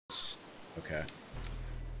Okay.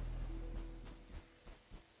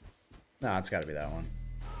 No, it's got to be that one.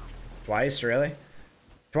 Twice, really?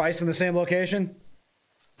 Twice in the same location?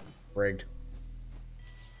 Rigged.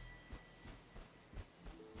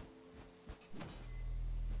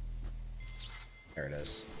 There it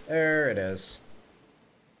is. There it is.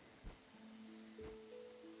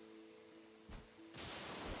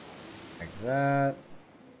 Like that.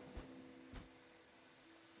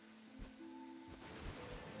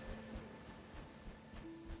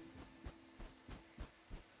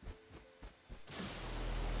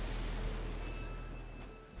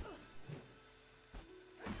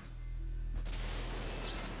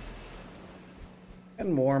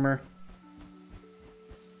 And warmer.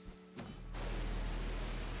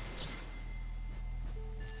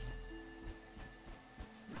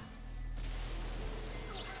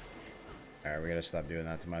 Alright, we gotta stop doing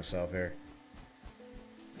that to myself here.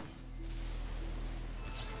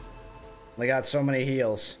 I got so many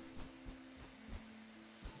heals.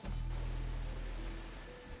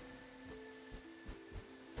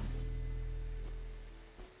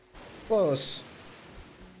 Close.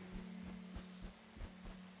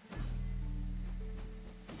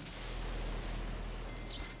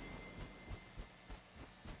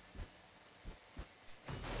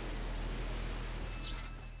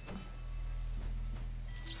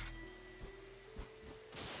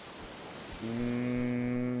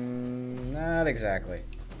 Not exactly.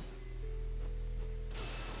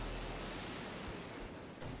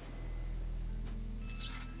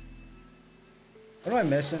 What am I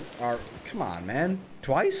missing? Come on, man.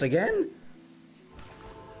 Twice again?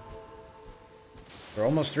 Or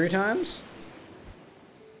almost 3 times?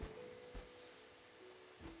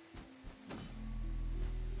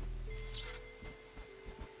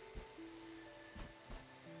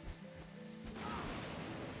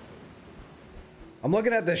 I'm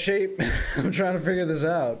looking at the shape. I'm trying to figure this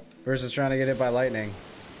out versus trying to get hit by lightning.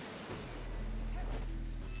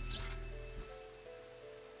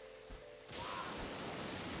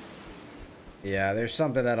 Yeah, there's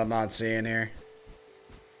something that I'm not seeing here.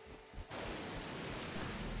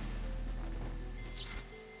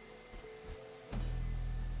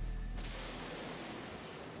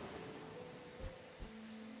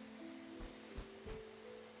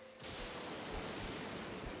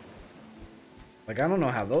 Like, I don't know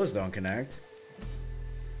how those don't connect.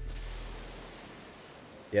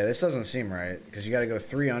 Yeah, this doesn't seem right. Because you gotta go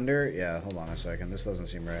 3 under. Yeah, hold on a second. This doesn't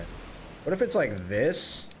seem right. What if it's like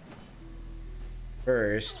this?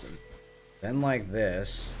 First. Then like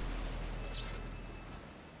this.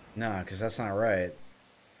 No, because that's not right.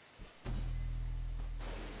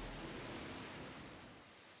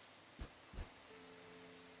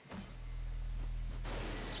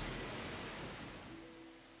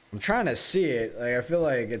 I'm trying to see it. Like, I feel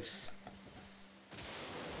like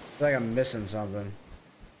I'm missing something.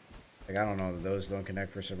 Like, I don't know, those don't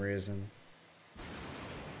connect for some reason.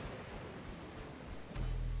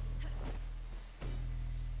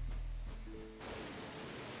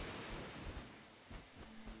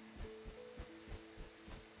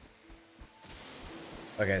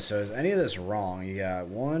 Okay, so is any of this wrong? You got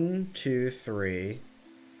 1, 2, 3.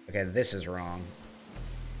 Okay, this is wrong.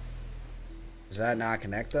 Does that not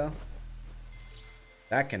connect, though?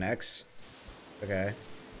 That connects. Okay.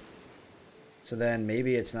 So then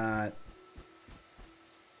maybe it's not...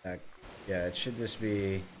 yeah, it should just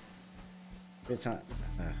be... maybe it's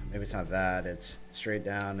not that. It's straight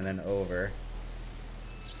down and then over.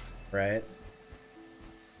 Right?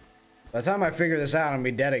 By the time I figure this out, I'm gonna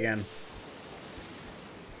be dead again.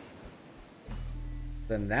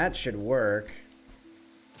 Then that should work.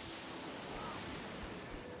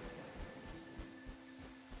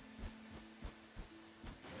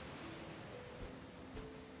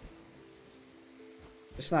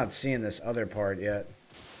 Just not seeing this other part yet.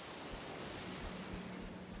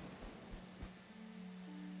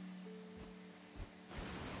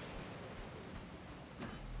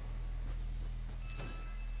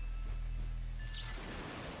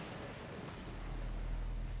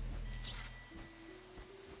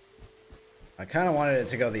 I kind of wanted it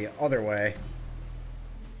to go the other way,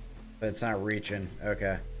 but it's not reaching.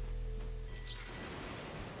 Okay.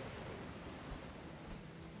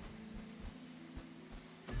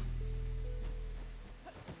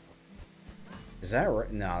 Is that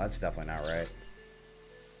right? No, that's definitely not right.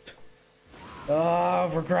 Oh,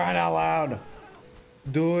 for crying out loud.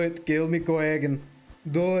 Do it. Kill me, Kohagen.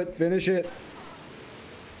 Do it. Finish it.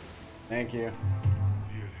 Thank you.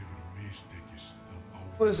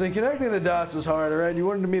 Listen, connecting the dots is hard, alright? You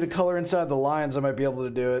wanted me to color inside the lines, I might be able to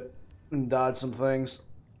do it. And dodge some things.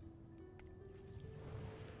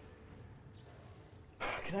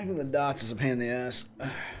 Connecting the dots is a pain in the ass.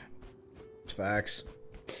 It's facts.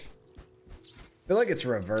 I feel like it's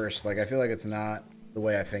reversed. Like, I feel like it's not the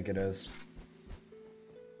way I think it is.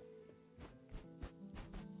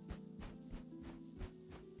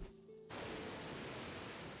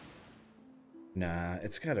 Nah,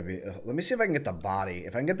 it's gotta be... let me see if I can get the body.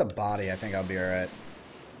 If I can get the body, I think I'll be alright.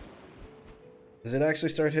 Does it actually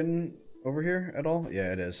start hitting over here at all?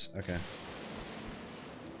 Yeah, it is. Okay.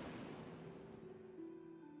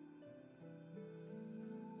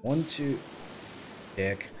 One, two...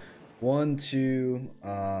 Dick. 1, 2,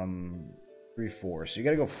 3, 4. So you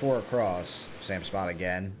gotta go 4 across. Same spot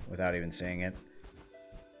again, without even seeing it.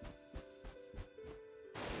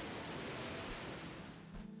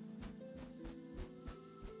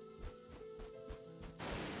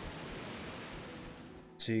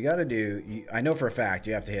 So you gotta do... I know for a fact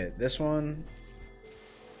you have to hit this one.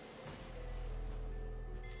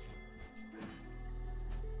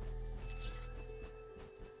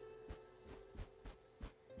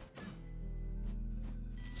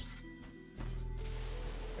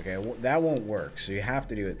 Okay, that won't work. So you have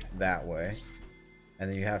to do it that way. And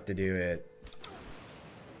then you have to do it...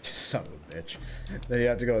 Son of a bitch. Then you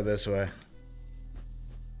have to go this way.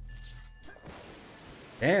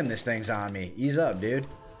 Damn, this thing's on me. Ease up, dude.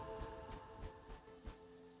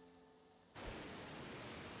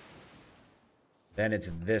 Then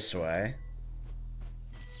it's this way.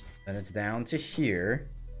 Then it's down to here.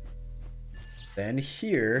 Then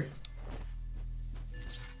here.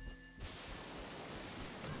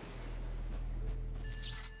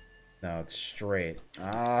 No, it's straight.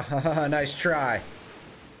 Ah, nice try.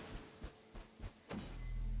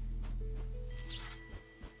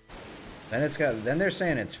 Then it's got, then they're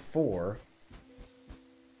saying it's 4.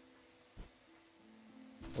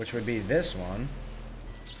 Which would be this one.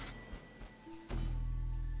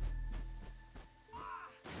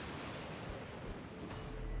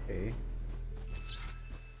 Okay.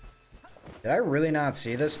 Did I really not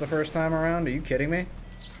see this the first time around? Are you kidding me?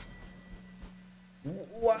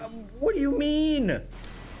 What do you mean?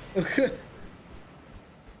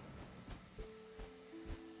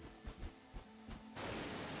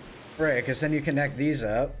 Right, because then you connect these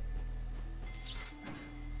up.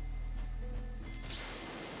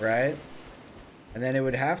 Right? And then it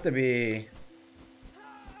would have to be...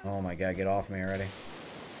 Oh my god, get off me already.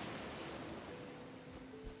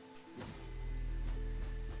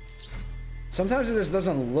 Sometimes this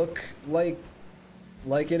doesn't look like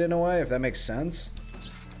it in a way, if that makes sense.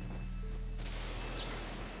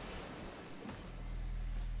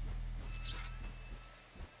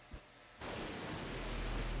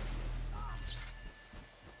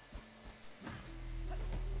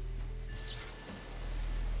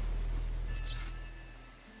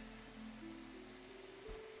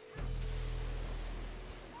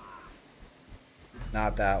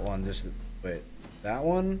 Not that one, just wait. That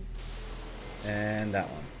one and that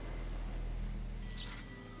one.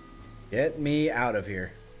 Get me out of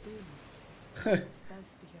here.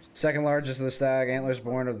 Second largest of the stag, antlers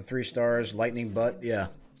born of the 3 stars, lightning butt. Yeah.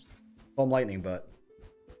 Call him lightning butt.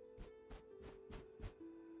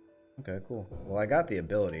 Okay, cool. Well, I got the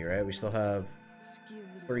ability, right? We still have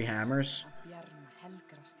 3 hammers.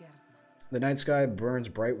 The night sky burns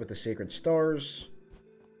bright with the sacred stars.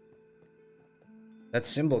 That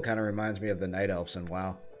symbol kind of reminds me of the night elves in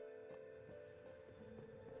WoW.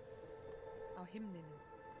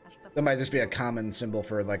 That might just be a common symbol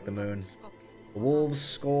for, like, the moon. The wolves,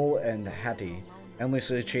 Skull, and Hattie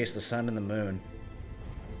endlessly chase the sun and the moon.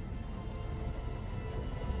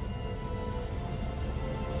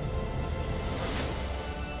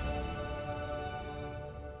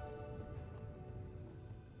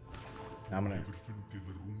 I'm gonna...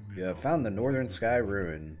 Yeah, found the northern sky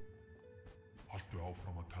ruin.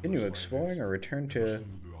 Continue exploring or return to...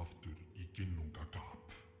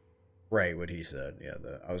 Right, what he said. Yeah,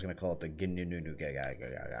 I was gonna call it the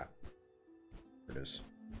Ginnununugaga. It is.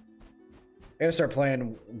 I gotta start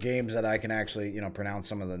playing games that I can actually, you know, pronounce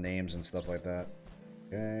some of the names and stuff like that.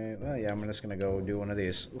 Okay, well, yeah, I'm just gonna go do one of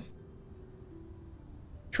these.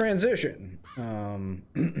 Transition.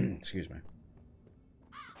 Excuse me.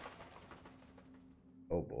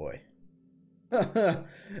 Oh boy.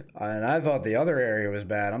 And I thought the other area was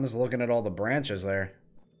bad. I'm just looking at all the branches there.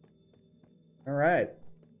 All right.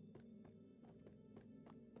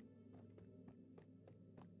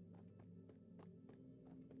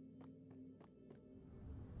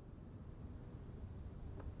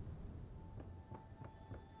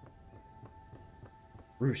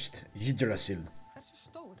 Roost. Yggdrasil.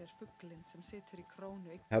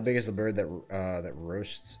 How big is the bird that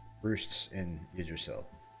roosts in Yggdrasil?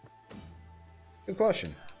 Good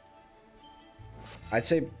question. I'd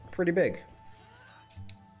say pretty big.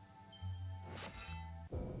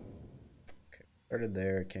 Okay, started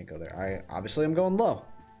there, can't go there. Obviously I'm going low.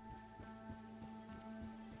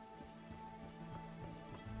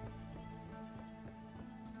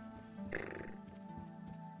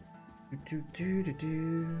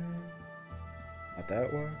 Not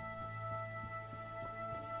that one.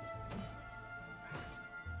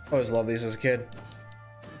 I always loved these as a kid.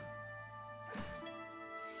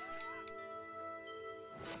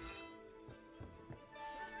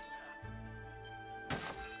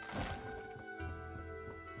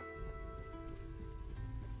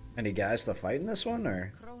 Any guys to fight in this one,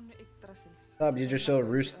 or? Stop, you just show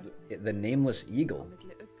Roost the nameless eagle.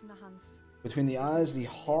 Between the eyes, the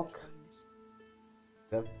hawk.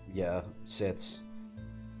 Veth, yeah, sits.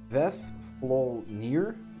 Veth Flonir?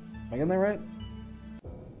 Am I getting that right?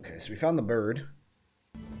 Okay, so we found the bird.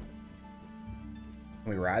 Can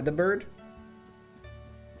we ride the bird?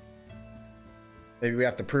 Maybe we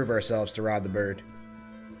have to prove ourselves to ride the bird.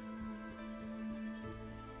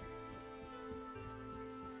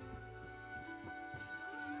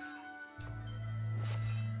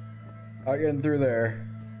 Not getting through there.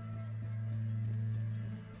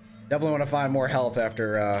 Definitely want to find more health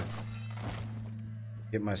after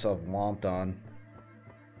get myself whomped on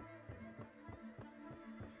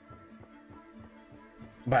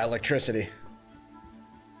by electricity.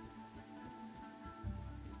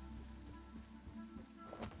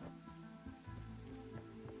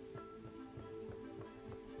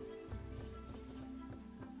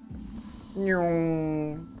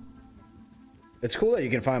 It's cool that you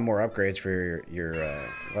can find more upgrades for your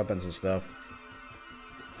weapons and stuff.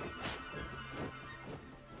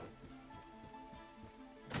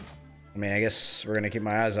 I mean, I guess we're gonna keep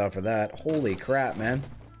my eyes out for that. Holy crap, man.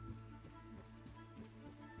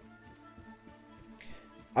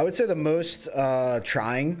 I would say the most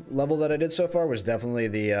trying level that I did so far was definitely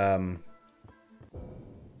the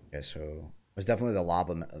okay, so it was definitely the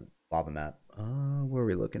lava map. Where are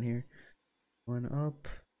we looking here? One up.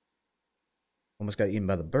 Almost got eaten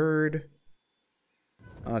by the bird.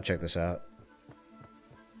 I'll check this out.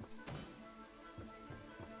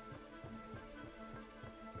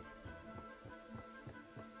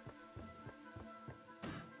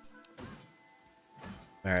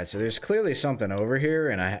 Alright, so there's clearly something over here,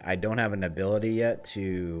 and I don't have an ability yet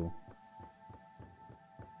to,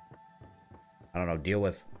 I don't know, deal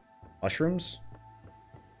with mushrooms?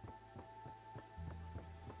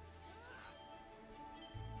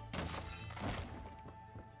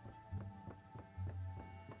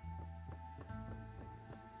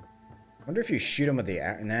 I wonder if you shoot them with the...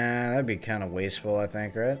 Nah, that'd be kind of wasteful, I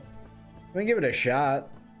think, right? We can give it a shot.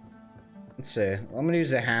 Let's see. I'm gonna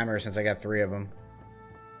use the hammer since I got 3 of them.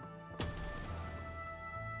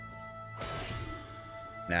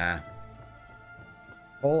 Nah.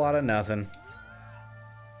 Whole lot of nothing.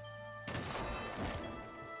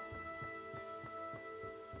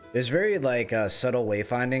 There's very, like, subtle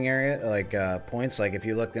wayfinding area, like, points. Like, if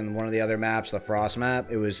you looked in one of the other maps, the Frost map,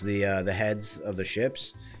 it was the heads of the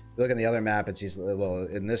ships. If you look in the other map, it's these little...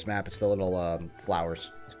 In this map, it's the little,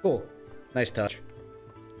 flowers. It's cool. Nice touch.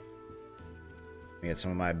 Let me get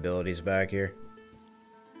some of my abilities back here.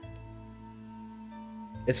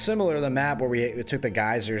 It's similar to the map where we took the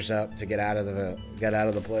geysers up to get out of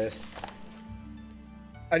the place.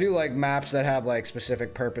 I do like maps that have like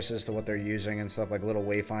specific purposes to what they're using and stuff, like little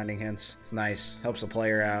wayfinding hints. It's nice. Helps the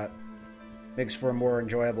player out. Makes for a more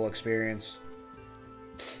enjoyable experience.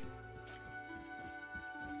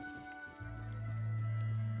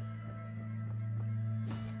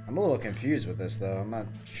 I'm a little confused with this though. I'm not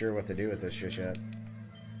sure what to do with this just yet.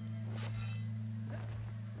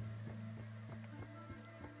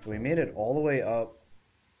 So we made it all the way up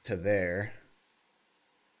to there.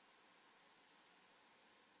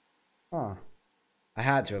 Huh. I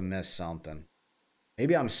had to have missed something.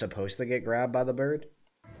 Maybe I'm supposed to get grabbed by the bird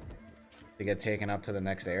to get taken up to the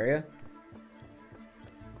next area.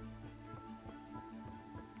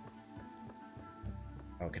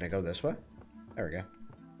 Oh, can I go this way? There we go.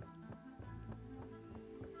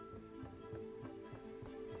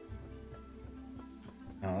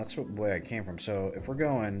 No, that's the way I came from. So if we're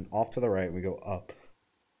going off to the right, we go up.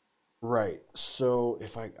 Right. So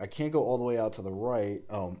if I can't go all the way out to the right.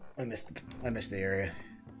 Oh, I missed the area.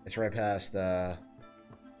 It's right past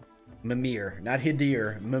Mimir, not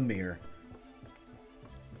Hidir, Mimir.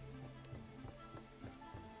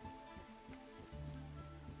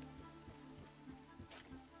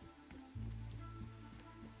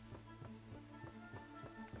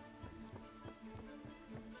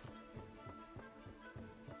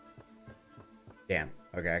 Damn.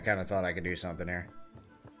 Okay, I kind of thought I could do something here.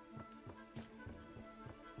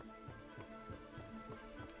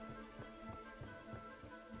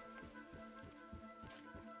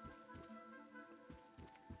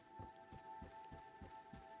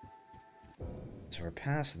 So we're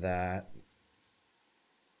past that.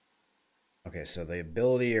 Okay, so the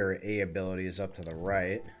ability or A ability is up to the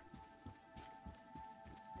right.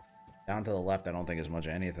 Down to the left, I don't think is much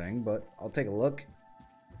of anything, but I'll take a look.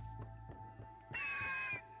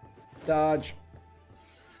 Dodge.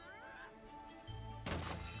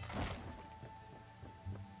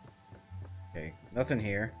 Okay, nothing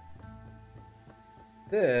here.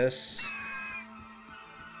 This.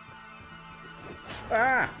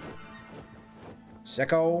 Ah!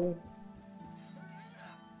 Sicko.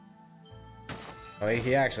 Oh,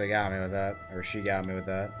 he actually got me with that. Or she got me with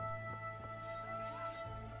that.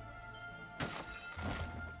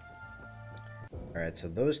 Alright, so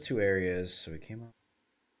those two areas. So we came up.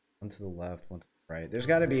 One to the left, one to the right. There's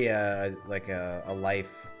got to be a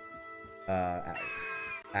life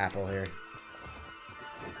apple here.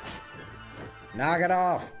 Knock it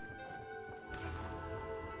off.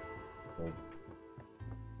 Cool.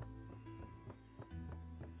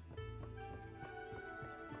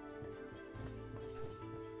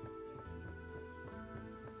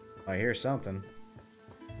 I hear something.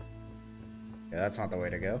 Yeah, that's not the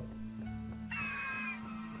way to go.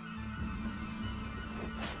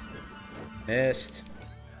 Missed.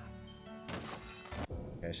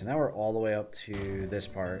 Okay, so now we're all the way up to this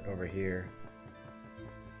part over here.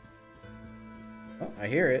 Oh, I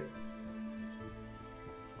hear it.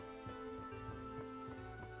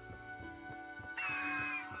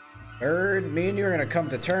 Bird, me and you are gonna come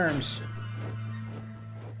to terms.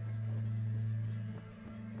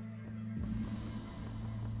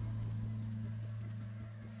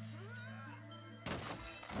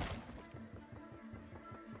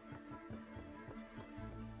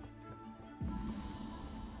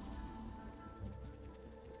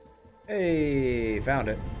 Hey, found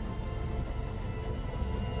it.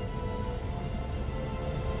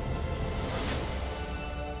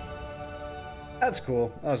 That's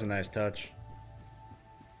cool. That was a nice touch.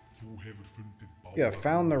 You have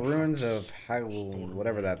found the ruins of Hyrule,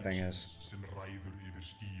 whatever that thing is.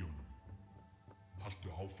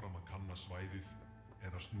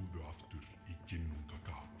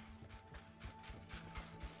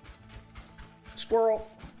 Squirrel!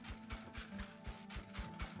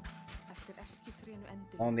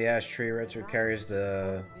 On the ash tree, Retsu carries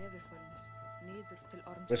the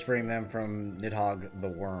whispering them from Nidhogg the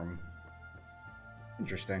worm.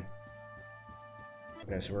 Interesting.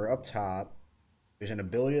 Okay, so we're up top. There's an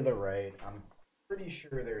ability to the right. I'm pretty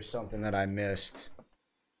sure there's something that I missed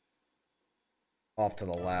off to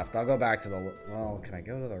the left. I'll go back to the... Well, can I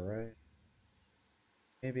go to the right?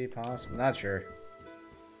 Maybe, possible. Not sure.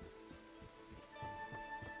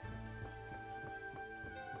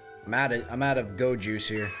 I'm out of go juice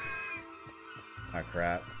here. Oh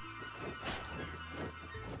crap.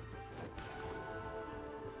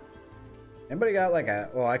 Anybody got like a...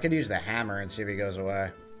 Well, I could use the hammer and see if he goes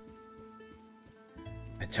away.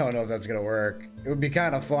 I don't know if that's gonna work. It would be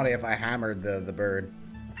kind of funny if I hammered the bird.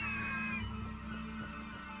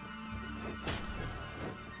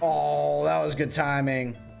 Oh, that was good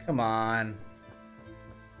timing. Come on.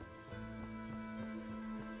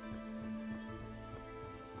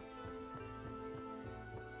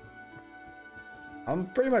 I'm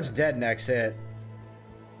pretty much dead next hit.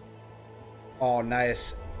 Oh,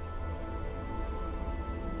 nice.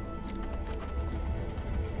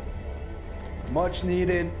 Much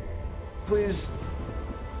needed. Please.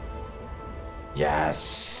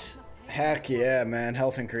 Yes. Heck yeah, man.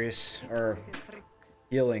 Health increase. Or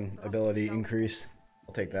healing ability increase.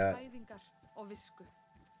 I'll take that.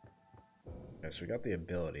 Okay, so we got the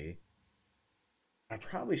ability. I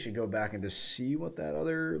probably should go back and just see what that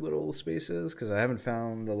other little space is, because I haven't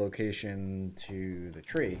found the location to the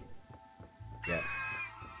tree yet.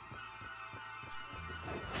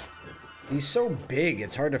 He's so big,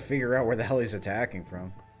 it's hard to figure out where the hell he's attacking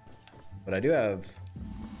from. But I do have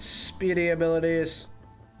speedy abilities.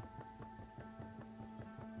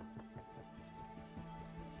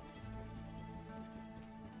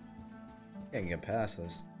 I can get past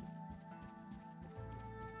this.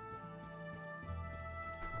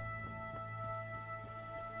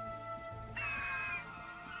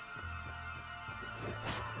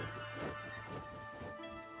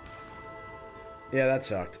 Yeah, that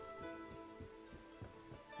sucked.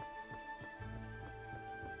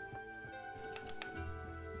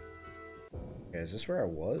 Okay, is this where I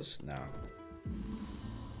was? No.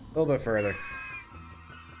 A little bit further.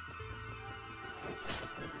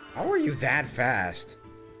 How are you that fast?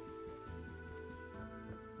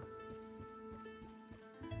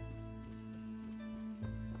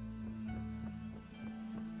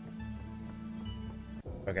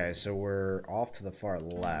 Okay, so we're off to the far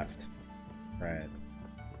left. Right.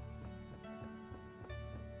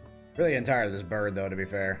 Really getting tired of this bird, though, to be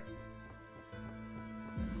fair.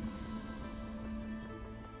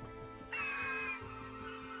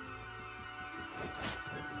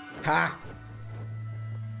 Ha!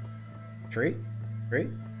 Tree? Tree?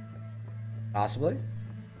 Possibly?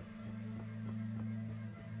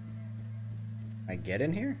 Can I get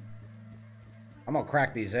in here? I'm gonna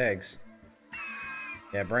crack these eggs.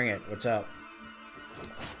 Yeah, bring it. What's up?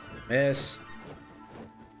 Miss.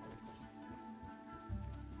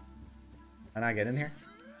 Can I get in here?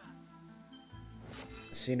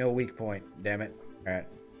 I see no weak point. Damn it. Alright.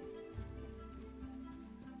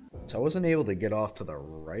 So I wasn't able to get off to the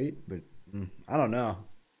right, but I don't know.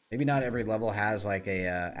 Maybe not every level has like a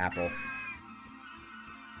apple.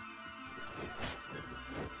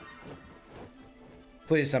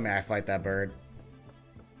 Please tell me I fight that bird.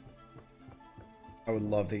 I would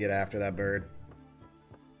love to get after that bird.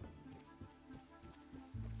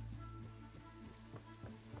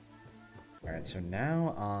 Alright, so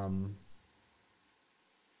now,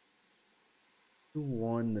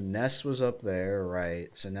 2-1, the nest was up there,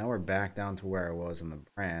 right? So now we're back down to where I was in the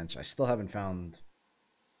branch. I still haven't found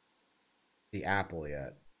the apple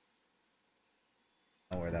yet.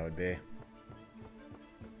 I don't know where that would be.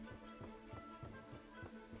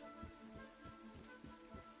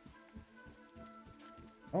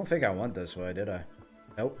 I don't think I went this way, did I?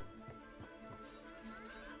 Nope.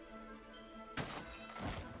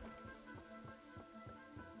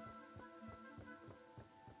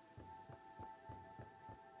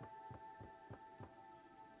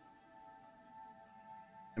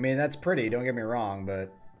 I mean, that's pretty, don't get me wrong,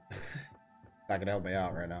 but it's not gonna help me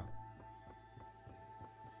out right now.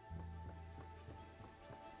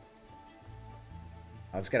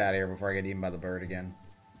 Let's get out of here before I get eaten by the bird again.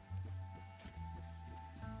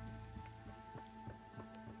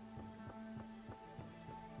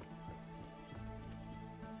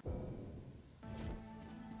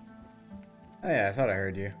 Oh yeah, I thought I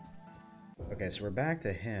heard you. Okay, so we're back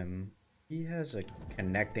to him. He has a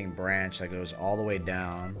connecting branch that goes all the way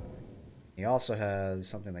down. He also has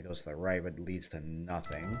something that goes to the right but leads to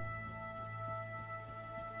nothing.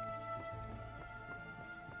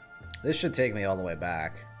 This should take me all the way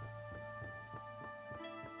back.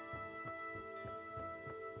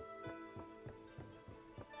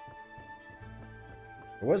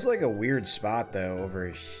 There was like a weird spot though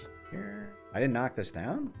over here. I didn't knock this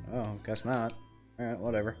down? Oh, guess not. Alright,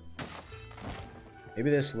 whatever. Maybe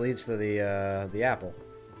this leads to the apple.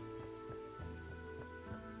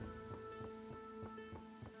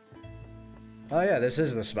 Oh yeah, this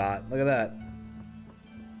is the spot. Look at that.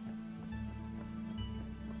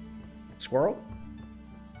 Squirrel?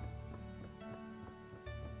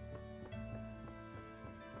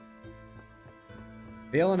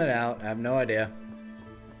 Feeling it out. I have no idea.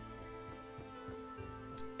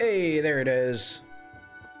 Hey, there it is.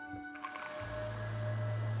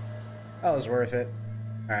 That was worth it.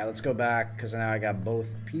 Alright, let's go back, because now I got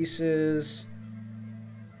both pieces.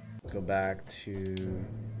 Let's go back to...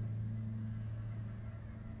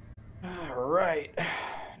 Alright.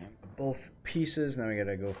 Both pieces. Now we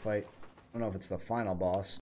gotta go fight. I don't know if it's the final boss.